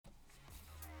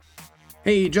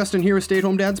Hey, Justin here with Stay at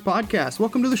Home Dads Podcast.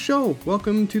 Welcome to the show.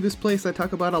 Welcome to this place I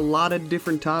talk about a lot of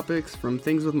different topics, from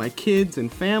things with my kids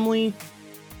and family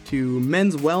to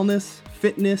men's wellness,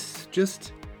 fitness,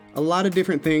 just a lot of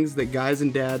different things that guys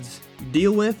and dads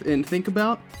deal with and think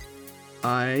about.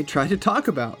 I try to talk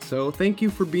about, so thank you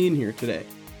for being here today.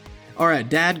 Alright,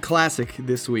 Dad Classic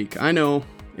this week. I know,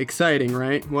 exciting,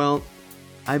 right? Well,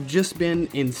 I've just been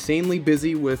insanely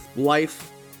busy with life,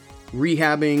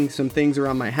 rehabbing some things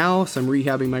around my house. I'm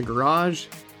rehabbing my garage.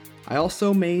 I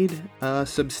also made a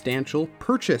substantial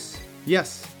purchase.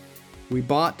 Yes, we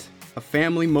bought a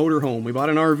family motorhome. We bought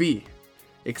an RV.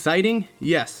 Exciting?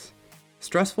 Yes.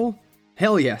 Stressful?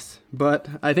 Hell yes. But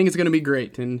I think it's going to be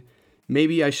great, and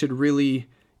maybe I should really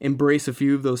embrace a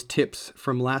few of those tips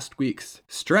from last week's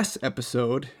stress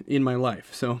episode in my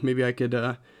life. So maybe I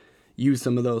could use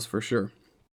some of those for sure.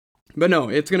 But no,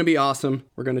 it's going to be awesome.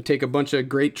 We're going to take a bunch of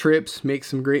great trips, make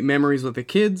some great memories with the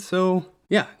kids. So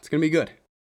yeah, it's going to be good.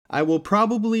 I will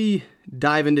probably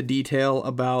dive into detail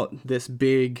about this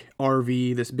big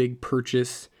RV, this big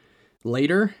purchase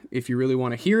later. If you really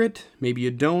want to hear it, maybe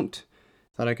you don't.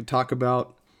 Thought I could talk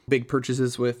about big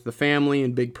purchases with the family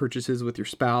and big purchases with your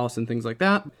spouse and things like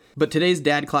that. But today's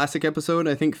Dad Classic episode,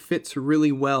 I think, fits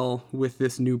really well with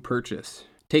this new purchase.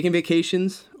 Taking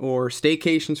vacations, or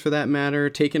staycations for that matter,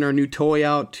 taking our new toy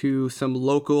out to some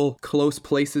local close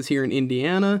places here in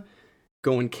Indiana,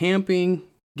 going camping,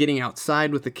 getting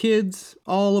outside with the kids,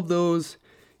 all of those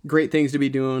great things to be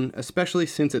doing, especially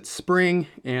since it's spring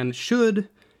and should,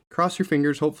 cross your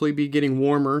fingers, hopefully be getting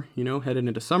warmer, headed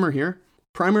into summer here.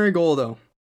 Primary goal though,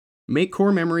 make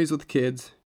core memories with the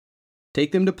kids,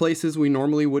 take them to places we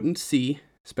normally wouldn't see,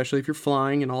 especially if you're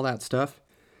flying and all that stuff.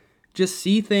 Just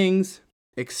see things,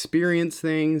 experience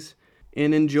things,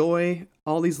 and enjoy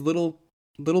all these little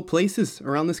places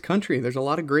around this country. There's a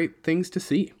lot of great things to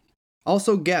see.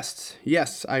 Also, guests.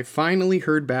 Yes, I finally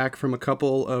heard back from a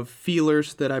couple of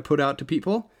feelers that I put out to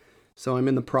people. So I'm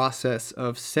in the process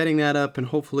of setting that up and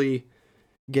hopefully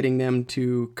getting them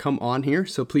to come on here.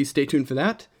 So please stay tuned for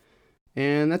that.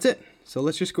 And that's it. So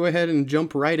let's just go ahead and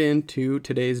jump right into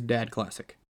today's Dad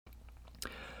Classic.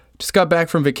 Just got back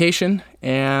from vacation,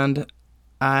 and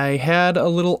I had a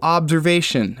little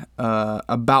observation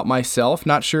about myself.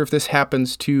 Not sure if this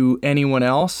happens to anyone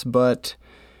else, but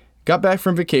got back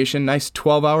from vacation, nice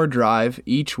 12-hour drive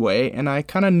each way, and I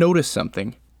kind of noticed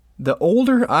something. The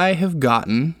older I have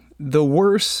gotten, the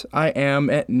worse I am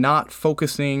at not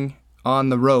focusing on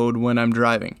the road when I'm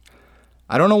driving.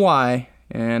 I don't know why,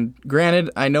 and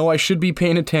granted, I know I should be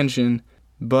paying attention,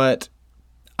 but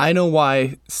I know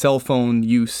why cell phone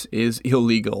use is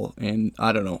illegal in,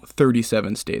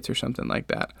 37 states or something like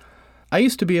that. I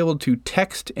used to be able to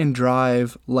text and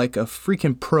drive like a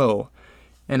freaking pro,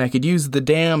 and I could use the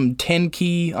damn 10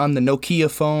 key on the Nokia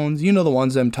phones, the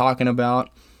ones I'm talking about,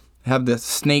 have the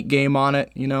snake game on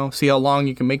it, see how long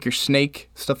you can make your snake,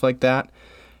 stuff like that.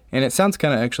 And it sounds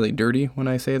kind of actually dirty when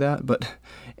I say that, but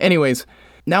anyways,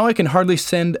 now I can hardly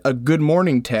send a good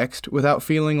morning text without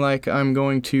feeling like I'm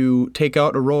going to take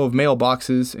out a row of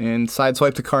mailboxes and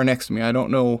sideswipe the car next to me. I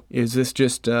don't know, is this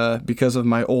just because of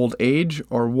my old age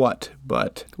or what?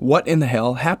 But what in the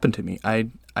hell happened to me?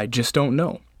 I just don't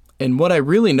know. And what I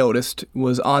really noticed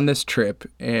was on this trip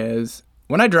is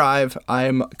when I drive,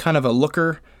 I'm kind of a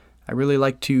looker. I really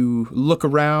like to look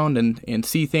around and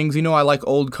see things. I like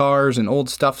old cars and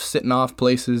old stuff sitting off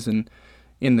places and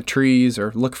in the trees,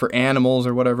 or look for animals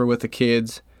or whatever with the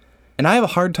kids. And I have a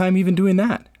hard time even doing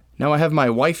that. Now I have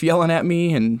my wife yelling at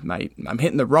me, and I'm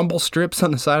hitting the rumble strips on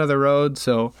the side of the road.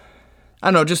 So I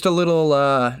don't know, just a little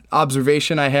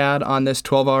observation I had on this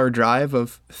 12-hour drive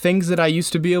of things that I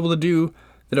used to be able to do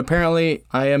that apparently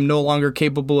I am no longer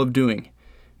capable of doing.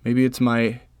 Maybe it's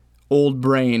my old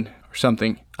brain or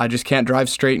something. I just can't drive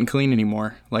straight and clean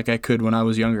anymore like I could when I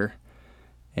was younger.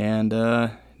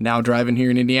 And now driving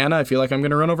here in Indiana, I feel like I'm going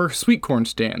to run over a sweet corn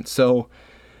stand.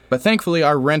 But thankfully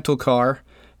our rental car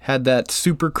had that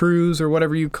super cruise, or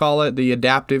whatever you call it, the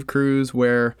adaptive cruise,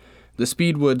 where the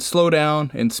speed would slow down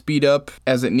and speed up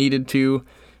as it needed to,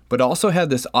 but also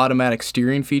had this automatic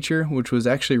steering feature, which was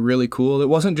actually really cool. It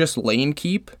wasn't just lane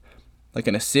keep, like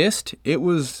an assist. It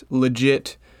was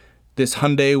legit. This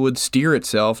Hyundai would steer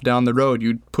itself down the road.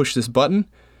 You'd push this button,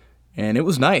 and it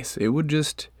was nice. It would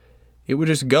just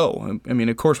go. I mean,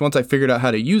 of course, once I figured out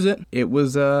how to use it, it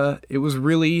was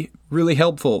really, really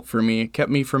helpful for me. It kept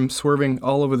me from swerving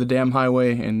all over the damn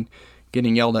highway and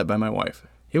getting yelled at by my wife.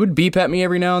 It would beep at me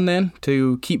every now and then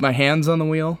to keep my hands on the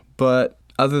wheel, but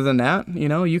other than that,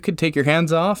 you could take your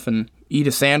hands off and eat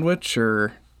a sandwich,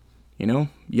 or,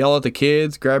 yell at the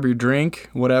kids, grab your drink,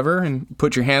 whatever, and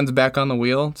put your hands back on the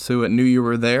wheel so it knew you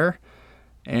were there.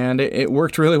 And it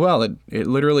worked really well. It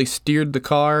literally steered the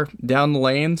car down the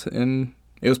lanes, and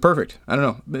it was perfect. I don't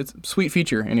know. It's a sweet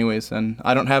feature anyways, and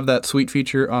I don't have that sweet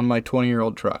feature on my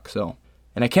 20-year-old truck, so.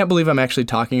 And I can't believe I'm actually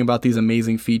talking about these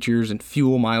amazing features and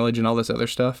fuel mileage and all this other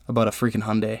stuff about a freaking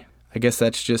Hyundai. I guess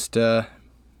that's just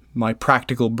my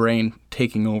practical brain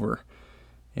taking over,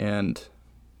 and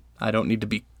I don't need to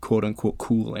be quote-unquote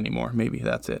cool anymore. Maybe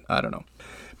that's it. I don't know.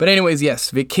 But anyways,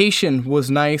 yes, vacation was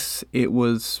nice. It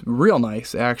was real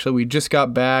nice, actually. We just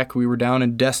got back. We were down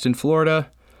in Destin,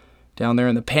 Florida, down there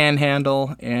in the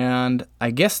Panhandle, and I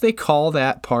guess they call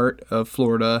that part of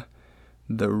Florida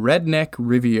the Redneck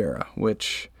Riviera,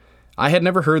 which I had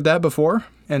never heard that before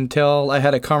until I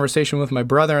had a conversation with my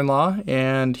brother-in-law,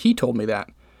 and he told me that.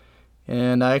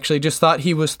 And I actually just thought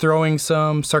he was throwing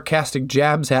some sarcastic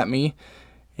jabs at me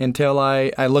until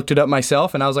I looked it up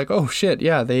myself, and I was like, oh shit,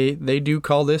 yeah, they do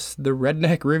call this the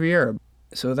Redneck Riviera.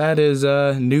 So that is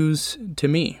news to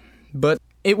me. But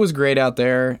it was great out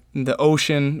there. The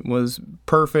ocean was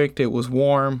perfect. It was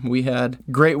warm. We had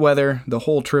great weather the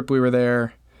whole trip we were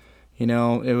there. You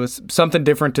know, it was something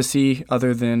different to see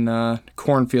other than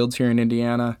cornfields here in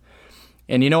Indiana.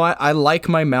 And you know, I like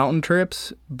my mountain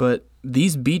trips, but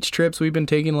these beach trips we've been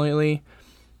taking lately,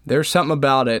 there's something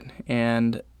about it.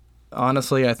 And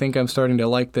honestly, I think I'm starting to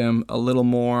like them a little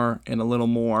more and a little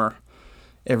more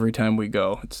every time we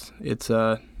go. It's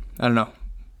I don't know.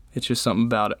 It's just something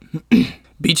about it.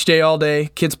 Beach day all day,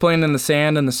 kids playing in the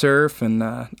sand and the surf, and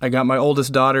I got my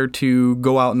oldest daughter to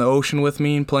go out in the ocean with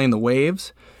me and play in the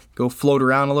waves, go float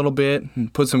around a little bit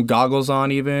and put some goggles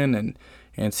on even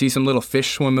and see some little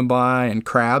fish swimming by and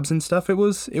crabs and stuff. It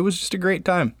was just a great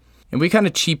time. And we kind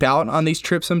of cheap out on these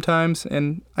trips sometimes,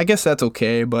 and I guess that's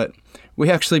okay, but we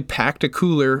actually packed a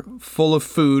cooler full of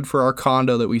food for our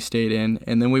condo that we stayed in,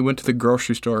 and then we went to the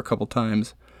grocery store a couple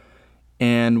times,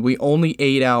 and we only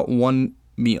ate out one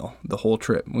meal the whole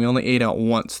trip. We only ate out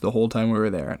once the whole time we were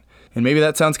there. And maybe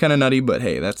that sounds kind of nutty, but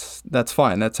hey, that's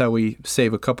fine. That's how we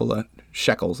save a couple of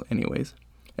shekels anyways.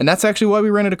 And that's actually why we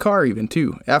rented a car even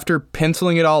too. After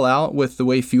penciling it all out with the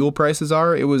way fuel prices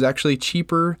are, it was actually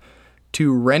cheaper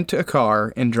to rent a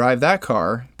car and drive that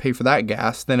car, pay for that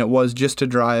gas, than it was just to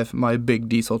drive my big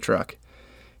diesel truck.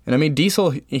 And I mean,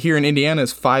 diesel here in Indiana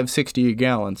is $5.60 a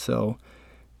gallon, so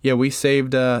yeah, we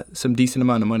saved some decent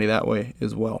amount of money that way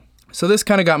as well. So this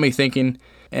kind of got me thinking,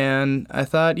 and I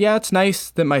thought, yeah, it's nice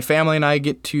that my family and I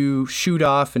get to shoot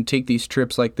off and take these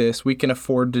trips like this. We can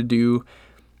afford to do,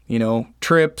 you know,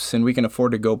 trips, and we can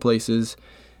afford to go places,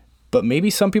 but maybe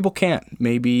some people can't.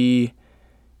 Maybe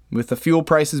with the fuel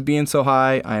prices being so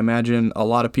high, I imagine a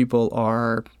lot of people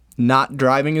are not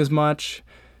driving as much,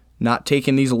 not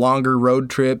taking these longer road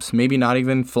trips, maybe not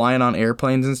even flying on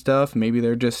airplanes and stuff. Maybe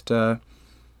they're just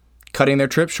cutting their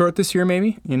trip short this year,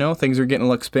 maybe. You know, things are getting a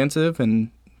little expensive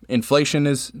and inflation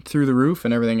is through the roof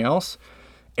and everything else.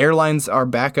 Airlines are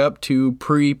back up to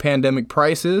pre-pandemic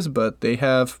prices, but they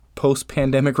have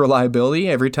post-pandemic reliability.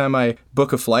 Every time I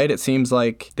book a flight, it seems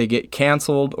like they get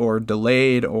canceled or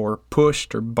delayed or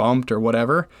pushed or bumped or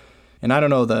whatever. And I don't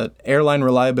know, the airline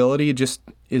reliability just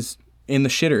is in the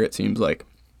shitter, it seems like.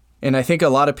 And I think a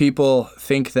lot of people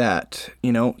think that,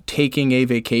 you know, taking a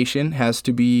vacation has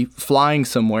to be flying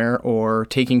somewhere or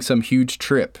taking some huge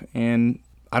trip. And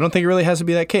I don't think it really has to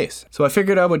be that case. So I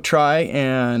figured I would try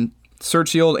and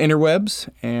search the old interwebs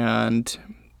and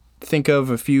think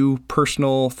of a few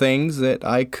personal things that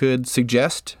I could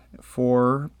suggest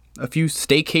for a few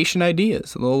staycation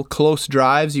ideas, little close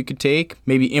drives you could take,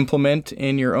 maybe implement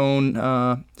in your own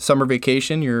summer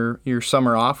vacation, your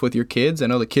summer off with your kids. I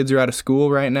know the kids are out of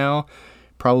school right now,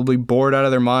 probably bored out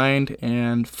of their mind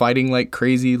and fighting like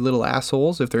crazy little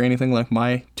assholes if they're anything like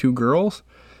my two girls.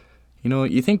 You know,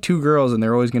 you think two girls and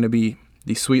they're always going to be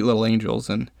these sweet little angels,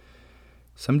 and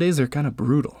some days they're kind of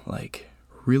brutal, like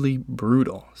really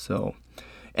brutal. So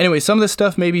anyway, some of this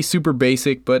stuff may be super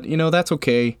basic, but you know, that's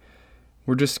okay.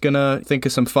 We're just going to think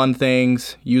of some fun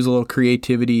things, use a little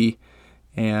creativity,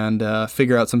 and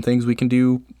figure out some things we can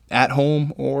do at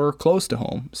home or close to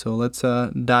home. So let's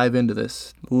dive into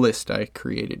this list I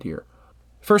created here.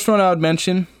 First one I would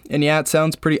mention, and yeah, it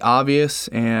sounds pretty obvious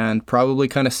and probably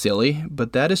kind of silly,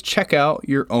 but that is check out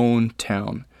your own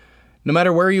town. No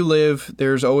matter where you live,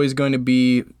 there's always going to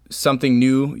be something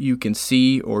new you can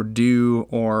see or do,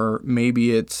 or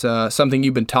maybe it's something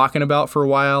you've been talking about for a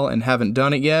while and haven't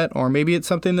done it yet, or maybe it's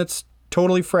something that's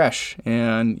totally fresh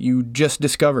and you just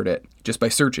discovered it just by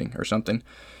searching or something.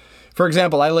 For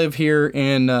example, I live here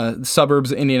in the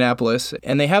suburbs of Indianapolis,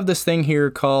 and they have this thing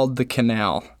here called the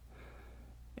Canal.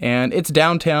 And it's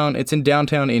downtown, it's in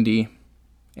downtown Indy.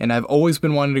 And I've always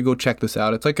been wanting to go check this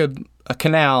out. It's like a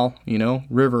canal,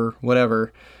 river,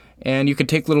 whatever. And you can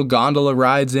take little gondola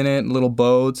rides in it, little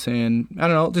boats, and I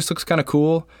don't know, it just looks kind of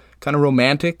cool, kind of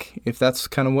romantic, if that's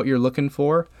kind of what you're looking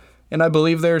for. And I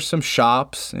believe there's some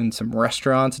shops and some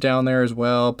restaurants down there as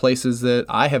well, places that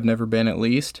I have never been at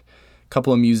least. A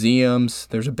couple of museums.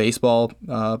 There's a baseball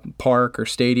park or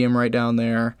stadium right down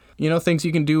there. Things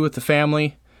you can do with the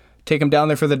family. Take them down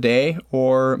there for the day,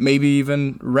 or maybe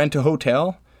even rent a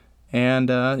hotel and,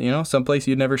 someplace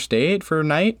you'd never stayed for a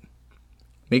night.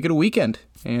 Make it a weekend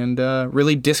and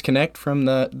really disconnect from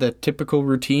the typical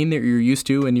routine that you're used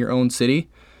to in your own city.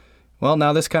 Well,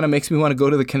 now this kind of makes me want to go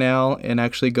to the canal and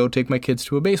actually go take my kids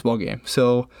to a baseball game.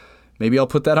 So maybe I'll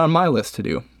put that on my list to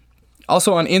do.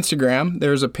 Also on Instagram,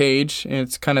 there's a page, and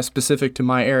it's kind of specific to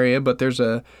my area, but there's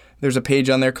a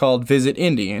page on there called Visit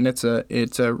Indy, and it's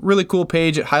a really cool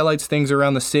page. It highlights things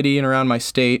around the city and around my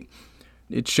state.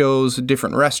 It shows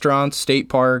different restaurants, state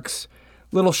parks,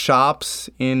 little shops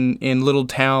in little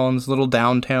towns, little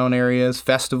downtown areas,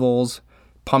 festivals,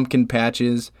 pumpkin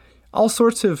patches, all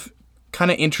sorts of kind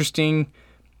of interesting,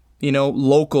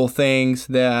 local things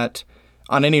that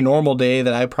on any normal day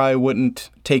that I probably wouldn't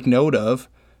take note of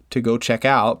to go check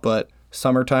out, but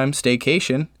summertime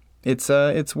staycation,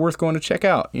 it's worth going to check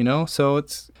out, So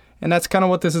and that's kind of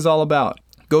what this is all about.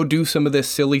 Go do some of this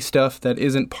silly stuff that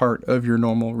isn't part of your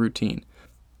normal routine.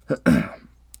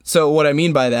 So what I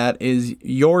mean by that is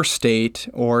your state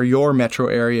or your metro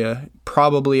area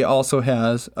probably also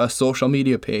has a social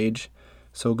media page.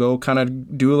 So go kind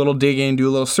of do a little digging, do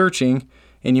a little searching,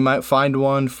 and you might find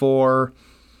one for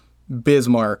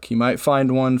Bismarck. You might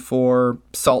find one for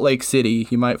Salt Lake City.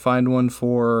 You might find one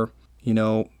for,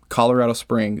 Colorado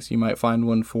Springs. You might find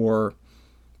one for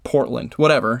Portland,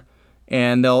 whatever.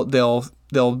 And they'll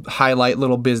highlight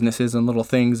little businesses and little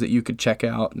things that you could check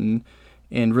out and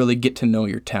really get to know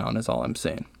your town is all I'm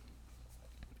saying.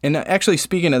 And actually,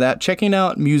 speaking of that, checking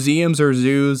out museums or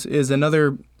zoos is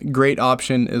another great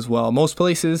option as well. Most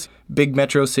places, big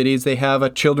metro cities, they have a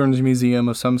children's museum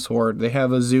of some sort. They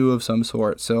have a zoo of some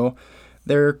sort. So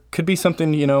there could be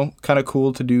something, kind of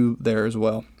cool to do there as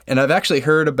well. And I've actually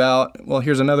heard about, well,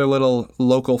 here's another little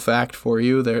local fact for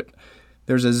you.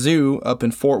 There's a zoo up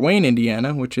in Fort Wayne,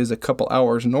 Indiana, which is a couple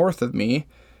hours north of me,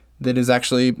 that is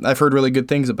actually, I've heard really good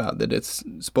things about, that it's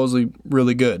supposedly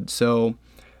really good. So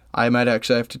I might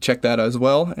actually have to check that out as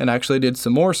well, and actually did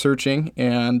some more searching,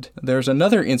 and there's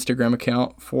another Instagram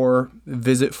account for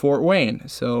Visit Fort Wayne.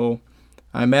 So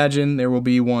I imagine there will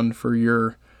be one for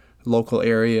your local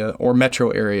area or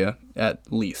metro area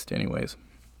at least anyways.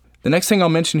 The next thing I'll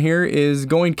mention here is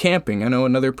going camping. I know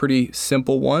another pretty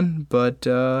simple one, but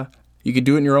you could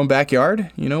do it in your own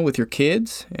backyard, with your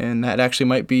kids, and that actually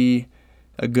might be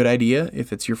a good idea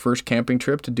if it's your first camping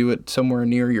trip to do it somewhere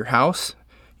near your house.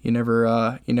 You never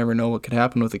know what could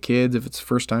happen with the kids if it's the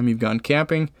first time you've gone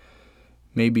camping.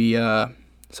 Maybe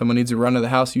someone needs to run to the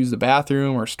house, use the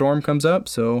bathroom, or a storm comes up,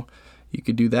 so you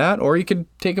could do that. Or you could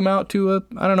take them out to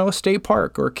a state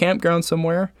park or a campground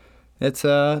somewhere. It's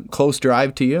a close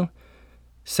drive to you.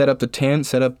 Set up the tent,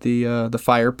 set up the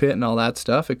fire pit and all that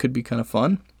stuff. It could be kind of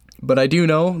fun. But I do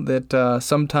know that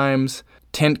sometimes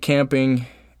tent camping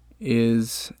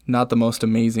is not the most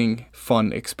amazing,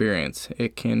 fun experience.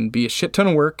 It can be a shit ton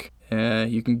of work.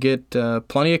 You can get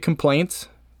plenty of complaints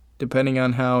depending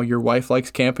on how your wife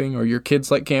likes camping or your kids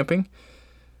like camping.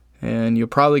 And you'll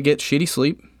probably get shitty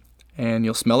sleep, and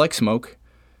you'll smell like smoke,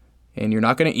 and you're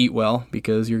not going to eat well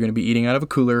because you're going to be eating out of a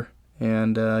cooler,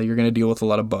 and you're going to deal with a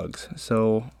lot of bugs.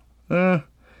 So, I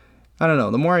don't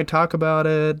know. The more I talk about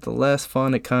it, the less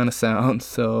fun it kind of sounds.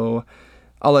 So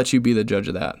I'll let you be the judge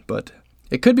of that. But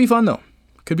it could be fun, though.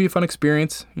 Could be a fun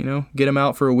experience, get them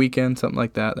out for a weekend, something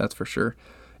like that, that's for sure.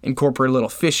 Incorporate a little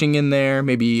fishing in there,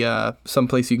 maybe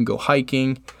someplace you can go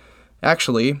hiking.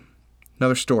 Actually,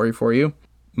 another story for you.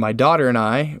 My daughter and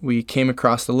I, we came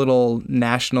across a little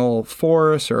national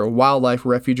forest or a wildlife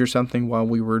refuge or something while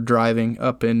we were driving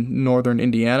up in northern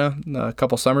Indiana a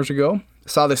couple summers ago.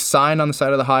 Saw this sign on the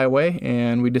side of the highway,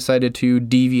 and we decided to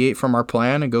deviate from our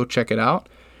plan and go check it out.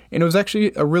 And it was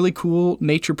actually a really cool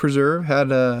nature preserve. Had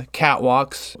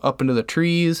catwalks up into the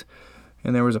trees,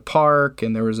 and there was a park,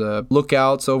 and there was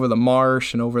lookouts over the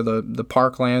marsh and over the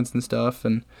parklands and stuff.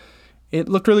 And it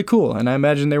looked really cool, and I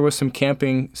imagine there was some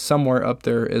camping somewhere up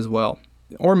there as well.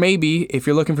 Or maybe, if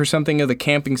you're looking for something of the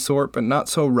camping sort but not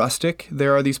so rustic,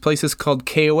 there are these places called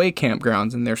KOA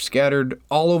campgrounds, and they're scattered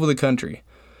all over the country.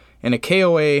 And a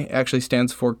KOA actually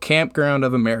stands for Campground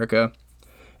of America.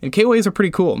 And KOAs are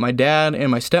pretty cool. My dad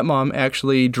and my stepmom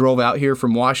actually drove out here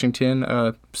from Washington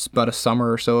about a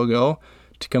summer or so ago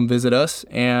to come visit us,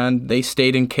 and they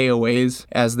stayed in KOAs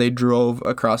as they drove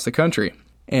across the country.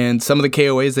 And some of the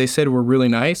KOAs they said were really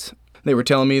nice. They were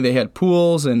telling me they had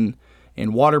pools and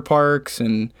water parks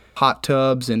and hot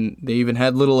tubs, and they even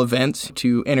had little events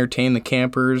to entertain the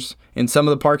campers. And some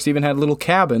of the parks even had little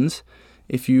cabins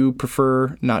if you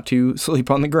prefer not to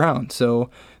sleep on the ground. So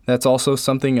that's also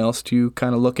something else to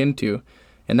kind of look into.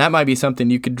 And that might be something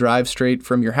you could drive straight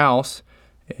from your house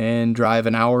and drive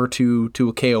an hour to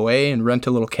a KOA and rent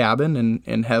a little cabin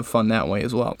and have fun that way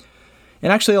as well.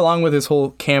 And actually, along with this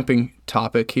whole camping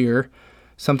topic here,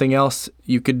 something else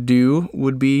you could do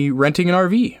would be renting an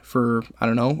RV for, I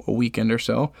don't know, a weekend or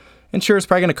so. And sure, it's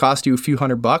probably going to cost you a few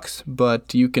 $100,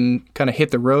 but you can kind of hit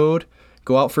the road,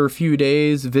 go out for a few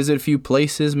days, visit a few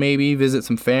places maybe, visit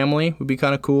some family would be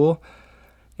kind of cool.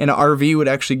 And an RV would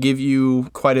actually give you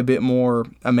quite a bit more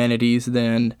amenities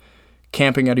than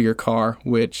camping out of your car,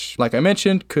 which, like I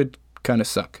mentioned, could kind of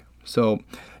suck. So,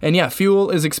 and yeah,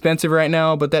 fuel is expensive right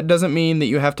now, but that doesn't mean that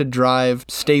you have to drive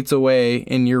states away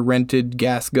in your rented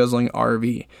gas-guzzling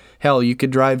RV. Hell, you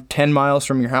could drive 10 miles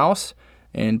from your house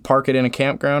and park it in a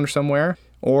campground or somewhere,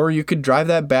 or you could drive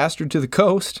that bastard to the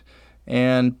coast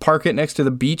and park it next to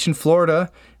the beach in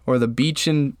Florida or the beach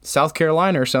in South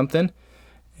Carolina or something,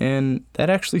 and that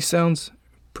actually sounds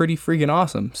pretty freaking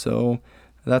awesome. So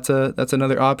that's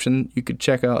another option you could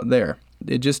check out there.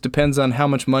 It just depends on how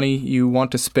much money you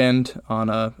want to spend on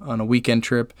a weekend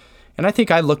trip. And I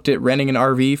think I looked at renting an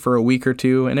RV for a week or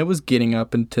two, and it was getting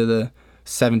up into the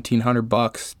 $1,700,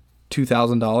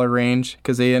 $2,000 range,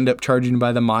 because they end up charging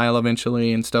by the mile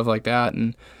eventually and stuff like that.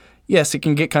 And yes, it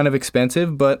can get kind of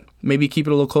expensive, but maybe keep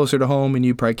it a little closer to home and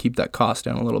you probably keep that cost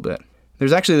down a little bit.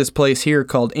 There's actually this place here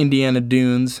called Indiana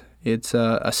Dunes. It's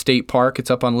a state park.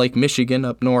 It's up on Lake Michigan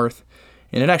up north.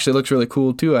 And it actually looks really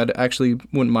cool, too. I'd actually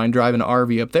wouldn't mind driving an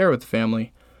RV up there with the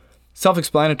family.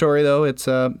 Self-explanatory, though. It's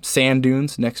sand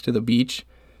dunes next to the beach.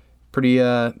 Pretty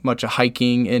much a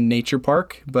hiking and nature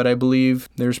park. But I believe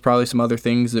there's probably some other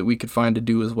things that we could find to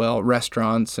do as well.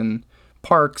 Restaurants and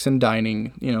parks and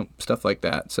dining, stuff like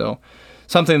that. So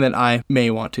something that I may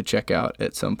want to check out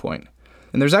at some point.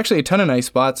 And there's actually a ton of nice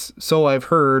spots, so I've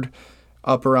heard,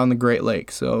 up around the Great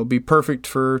Lakes. So it'd be perfect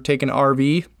for taking an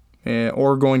RV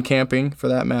or going camping for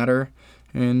that matter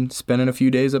and spending a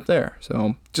few days up there.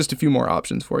 So just a few more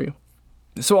options for you.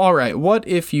 So all right, what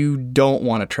if you don't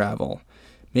want to travel?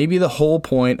 Maybe the whole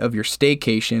point of your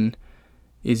staycation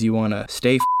is you want to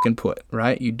stay f***ing put,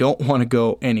 right? You don't want to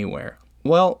go anywhere.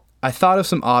 Well, I thought of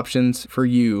some options for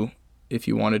you if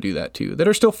you want to do that too, that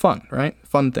are still fun, right?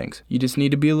 Fun things. You just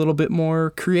need to be a little bit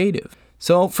more creative.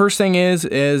 So first thing is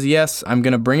yes, I'm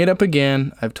going to bring it up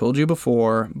again. I've told you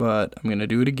before, but I'm going to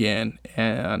do it again.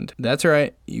 And that's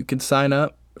right. You can sign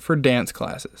up for dance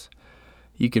classes.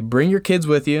 You could bring your kids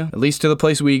with you, at least to the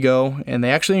place we go. And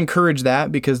they actually encourage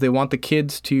that because they want the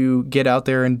kids to get out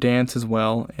there and dance as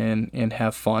well and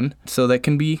have fun. So that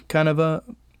can be kind of a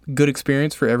good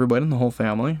experience for everybody in the whole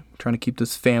family. We're trying to keep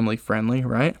this family friendly,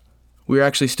 right? We're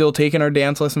actually still taking our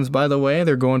dance lessons, by the way.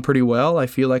 They're going pretty well. I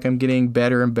feel like I'm getting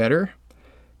better and better.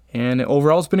 And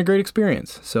overall, it's been a great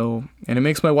experience. So, and it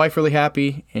makes my wife really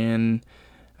happy. And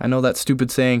I know that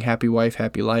stupid saying, happy wife,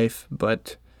 happy life.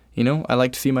 But, I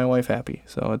like to see my wife happy.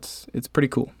 So it's pretty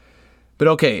cool. But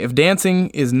okay, if dancing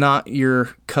is not your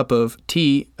cup of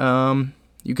tea,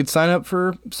 you could sign up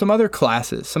for some other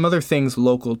classes, some other things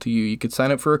local to you. You could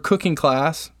sign up for a cooking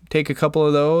class, take a couple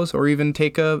of those, or even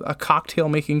take a cocktail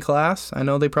making class. I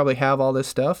know they probably have all this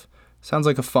stuff. Sounds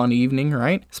like a fun evening,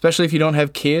 right? Especially if you don't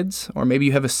have kids, or maybe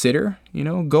you have a sitter,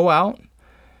 go out,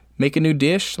 make a new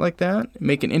dish like that,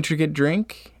 make an intricate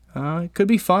drink. It could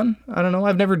be fun. I don't know.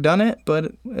 I've never done it, but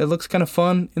it looks kind of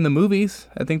fun in the movies.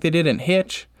 I think they did in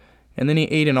Hitch, and then he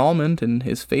ate an almond and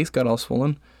his face got all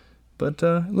swollen. But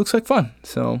it looks like fun.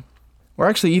 So, or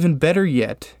actually even better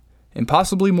yet, and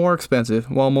possibly more expensive,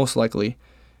 well, most likely,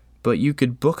 but you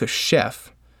could book a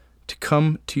chef to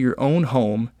come to your own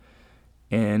home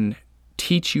and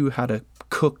teach you how to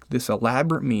cook this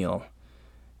elaborate meal,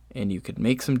 and you could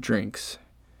make some drinks,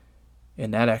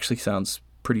 and that actually sounds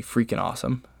pretty freaking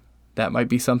awesome. That might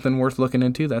be something worth looking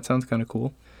into. That sounds kind of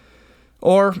cool.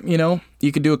 Or,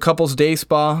 you could do a couple's day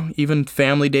spa, even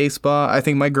family day spa. I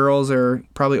think my girls are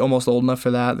probably almost old enough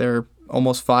for that. They're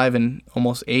almost 5 and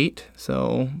almost 8,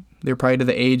 so they're probably to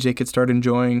the age they could start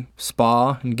enjoying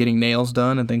spa and getting nails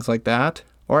done and things like that.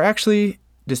 Or actually,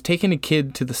 just taking a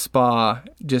kid to the spa,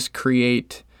 just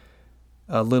create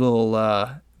a little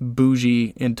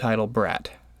bougie entitled brat.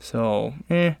 So,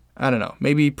 I don't know.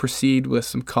 Maybe proceed with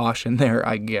some caution there,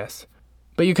 I guess.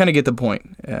 But you kind of get the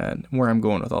point and where I'm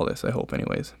going with all this, I hope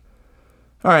anyways.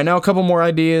 All right, now a couple more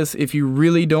ideas. If you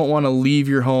really don't want to leave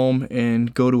your home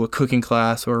and go to a cooking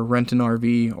class or rent an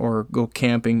RV or go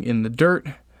camping in the dirt,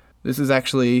 this is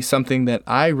actually something that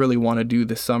I really want to do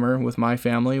this summer with my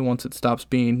family once it stops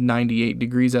being 98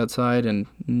 degrees outside and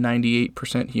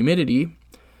 98% humidity,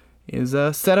 is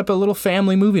set up a little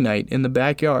family movie night in the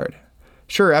backyard.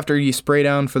 Sure, after you spray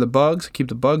down for the bugs, keep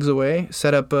the bugs away,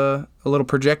 set up a little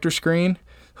projector screen,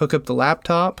 hook up the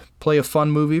laptop, play a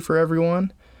fun movie for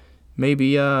everyone.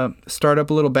 Maybe start up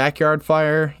a little backyard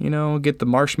fire, get the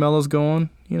marshmallows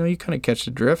going. You kind of catch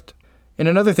the drift. And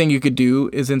another thing you could do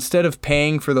is instead of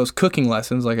paying for those cooking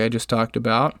lessons like I just talked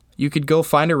about, you could go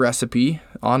find a recipe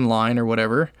online or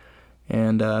whatever,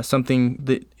 and something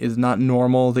that is not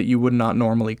normal that you would not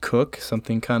normally cook,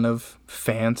 something kind of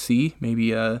fancy,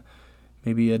 maybe a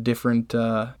different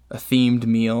a themed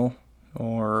meal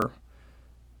or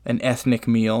an ethnic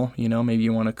meal. Maybe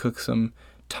you want to cook some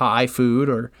Thai food,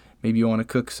 or maybe you want to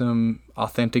cook some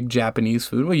authentic Japanese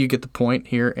food. Well, you get the point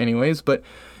here anyways, but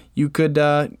you could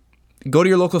go to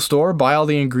your local store, buy all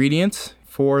the ingredients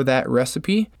for that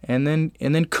recipe, and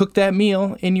then cook that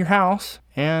meal in your house,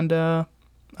 and I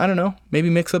don't know, maybe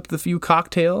mix up the few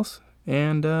cocktails,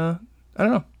 and I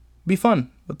don't know, be fun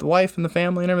with the wife and the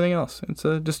family and everything else. It's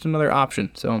just another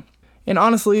option. So, and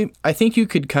honestly, I think you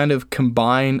could kind of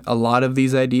combine a lot of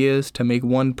these ideas to make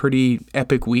one pretty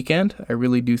epic weekend. I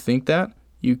really do think that.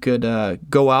 You could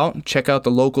go out and check out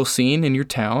the local scene in your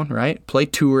town, right? Play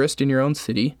tourist in your own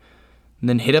city, and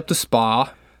then hit up the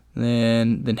spa,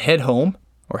 then head home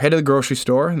or head to the grocery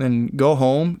store, and then go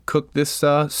home, cook this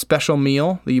special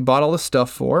meal that you bought all the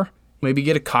stuff for. Maybe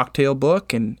get a cocktail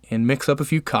book and mix up a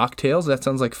few cocktails. That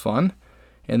sounds like fun.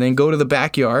 And then go to the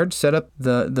backyard, set up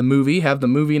the movie, have the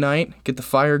movie night, get the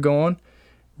fire going,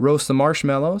 roast the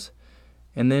marshmallows,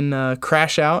 and then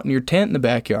crash out in your tent in the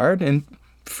backyard, and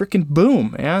freaking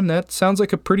boom, man. That sounds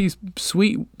like a pretty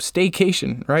sweet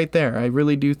staycation right there. I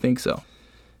really do think so.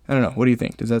 I don't know. What do you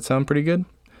think? Does that sound pretty good?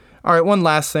 All right, one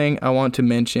last thing I want to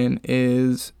mention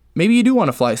is maybe you do want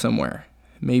to fly somewhere.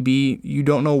 Maybe you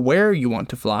don't know where you want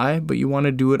to fly, but you want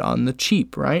to do it on the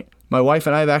cheap, right? My wife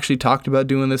and I have actually talked about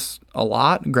doing this a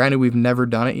lot. Granted, we've never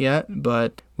done it yet,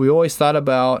 but we always thought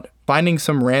about finding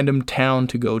some random town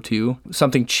to go to,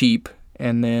 something cheap,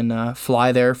 and then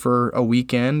fly there for a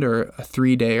weekend or a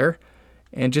 3-dayer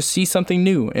and just see something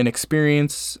new and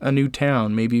experience a new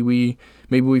town. Maybe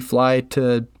we fly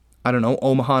to, I don't know,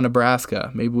 Omaha,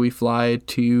 Nebraska. Maybe we fly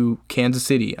to Kansas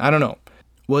City. I don't know.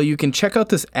 Well, you can check out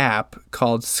this app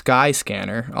called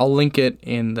Skyscanner. I'll link it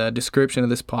in the description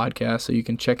of this podcast so you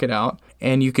can check it out.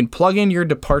 And you can plug in your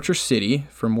departure city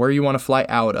from where you want to fly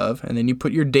out of, and then you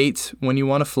put your dates when you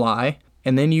want to fly,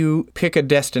 and then you pick a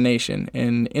destination.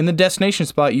 And in the destination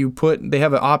spot, they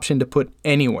have an option to put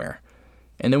anywhere.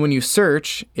 And then when you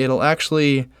search, it'll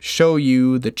actually show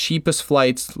you the cheapest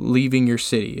flights leaving your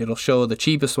city. It'll show the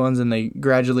cheapest ones, and they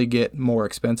gradually get more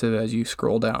expensive as you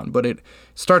scroll down. But it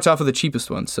starts off with the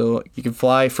cheapest ones. So you can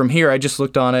fly from here. I just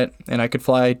looked on it, and I could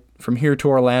fly from here to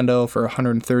Orlando for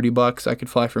 $130. I could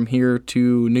fly from here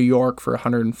to New York for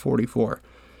 $144.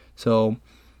 So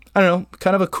I don't know,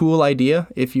 kind of a cool idea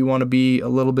if you want to be a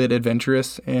little bit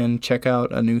adventurous and check out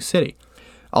a new city.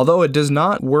 Although it does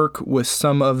not work with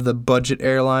some of the budget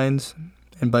airlines,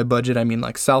 and by budget I mean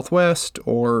like Southwest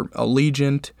or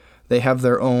Allegiant. They have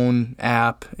their own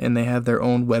app and they have their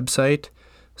own website,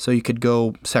 so you could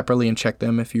go separately and check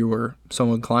them if you were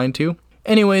so inclined to.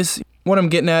 Anyways, what I'm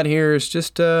getting at here is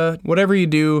just whatever you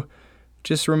do,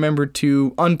 just remember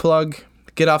to unplug,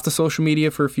 get off the social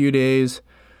media for a few days.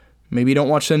 Maybe don't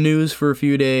watch the news for a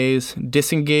few days.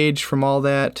 Disengage from all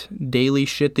that daily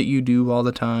shit that you do all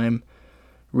the time.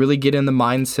 Really get in the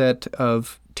mindset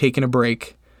of taking a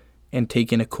break and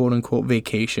taking a quote-unquote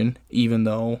vacation, even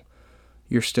though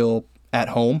you're still at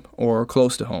home or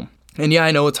close to home. And yeah,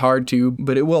 I know it's hard to,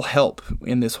 but it will help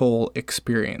in this whole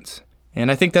experience.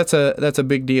 And I think that's a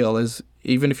big deal, is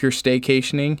even if you're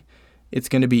staycationing, it's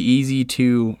going to be easy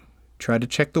to try to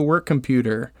check the work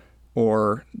computer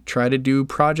or try to do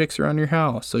projects around your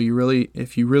house. So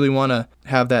if you really want to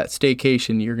have that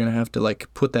staycation, you're going to have to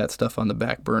put that stuff on the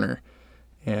back burner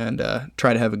and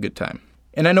try to have a good time.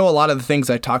 And I know a lot of the things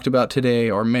I talked about today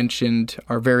or mentioned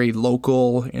are very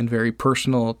local and very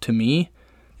personal to me,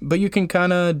 but you can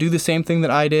kind of do the same thing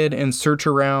that I did and search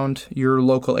around your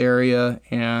local area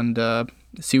and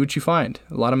see what you find.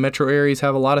 A lot of metro areas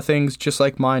have a lot of things just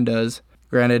like mine does.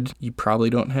 Granted, you probably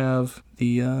don't have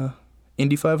the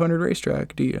Indy 500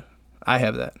 racetrack, do you? I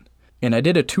have that. And I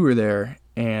did a tour there,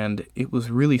 and it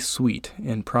was really sweet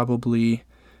and probably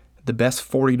the best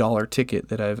 $40 ticket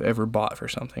that I've ever bought for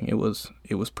something. It was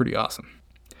pretty awesome.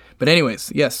 But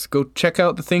anyways, yes, go check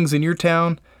out the things in your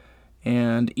town,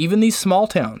 and even these small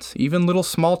towns, even little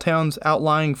small towns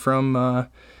outlying from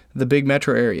the big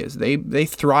metro areas. They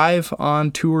thrive on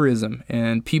tourism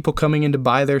and people coming in to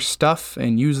buy their stuff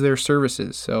and use their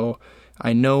services. So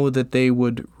I know that they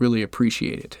would really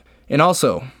appreciate it. And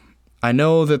also, I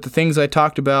know that the things I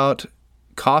talked about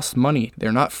cost money.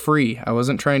 They're not free. I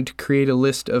wasn't trying to create a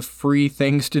list of free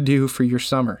things to do for your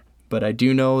summer. But I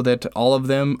do know that all of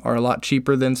them are a lot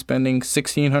cheaper than spending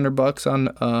 $1,600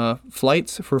 on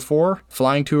flights for 4,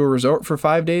 flying to a resort for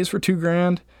 5 days for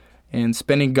 $2,000, and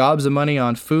spending gobs of money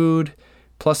on food,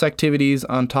 plus activities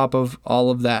on top of all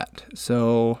of that.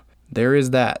 So there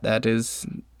is that.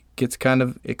 Gets kind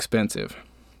of expensive.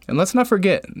 And let's not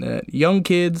forget that young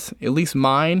kids, at least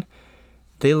mine,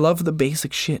 they love the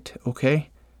basic shit, okay?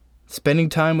 Spending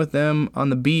time with them on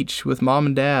the beach with mom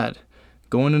and dad,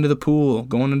 going into the pool,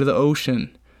 going into the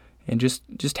ocean, and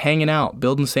just hanging out,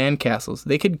 building sandcastles.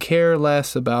 They could care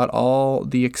less about all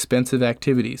the expensive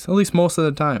activities, at least most of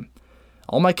the time.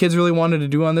 All my kids really wanted to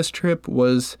do on this trip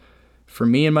was for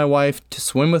me and my wife to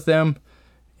swim with them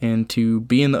and to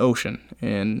be in the ocean.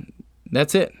 And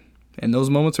that's it. And those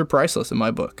moments are priceless in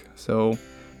my book. So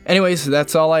anyways,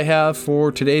 that's all I have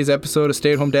for today's episode of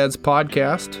Stay at Home Dad's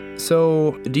podcast.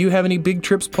 So do you have any big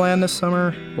trips planned this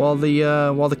summer while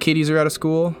the kiddies are out of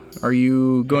school? Are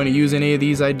you going to use any of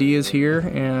these ideas here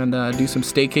and do some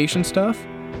staycation stuff?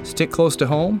 Stick close to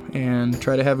home and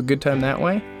try to have a good time that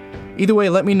way. Either way,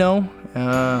 let me know.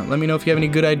 Let me know if you have any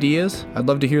good ideas. I'd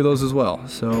love to hear those as well.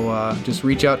 So just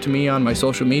reach out to me on my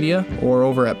social media or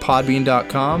over at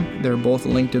podbean.com. They're both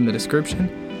linked in the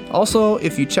description. Also,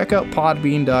 if you check out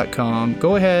podbean.com,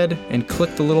 go ahead and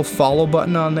click the little follow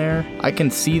button on there. I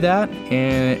can see that,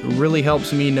 and it really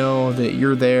helps me know that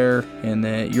you're there and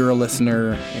that you're a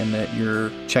listener and that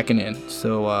you're checking in.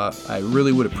 So I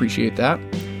really would appreciate that.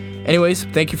 Anyways,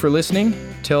 thank you for listening.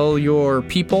 Tell your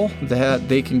people that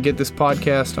they can get this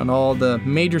podcast on all the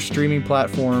major streaming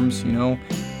platforms,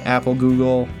 Apple,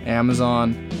 Google,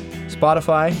 Amazon,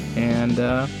 Spotify, and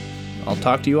I'll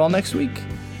talk to you all next week.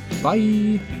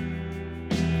 Bye.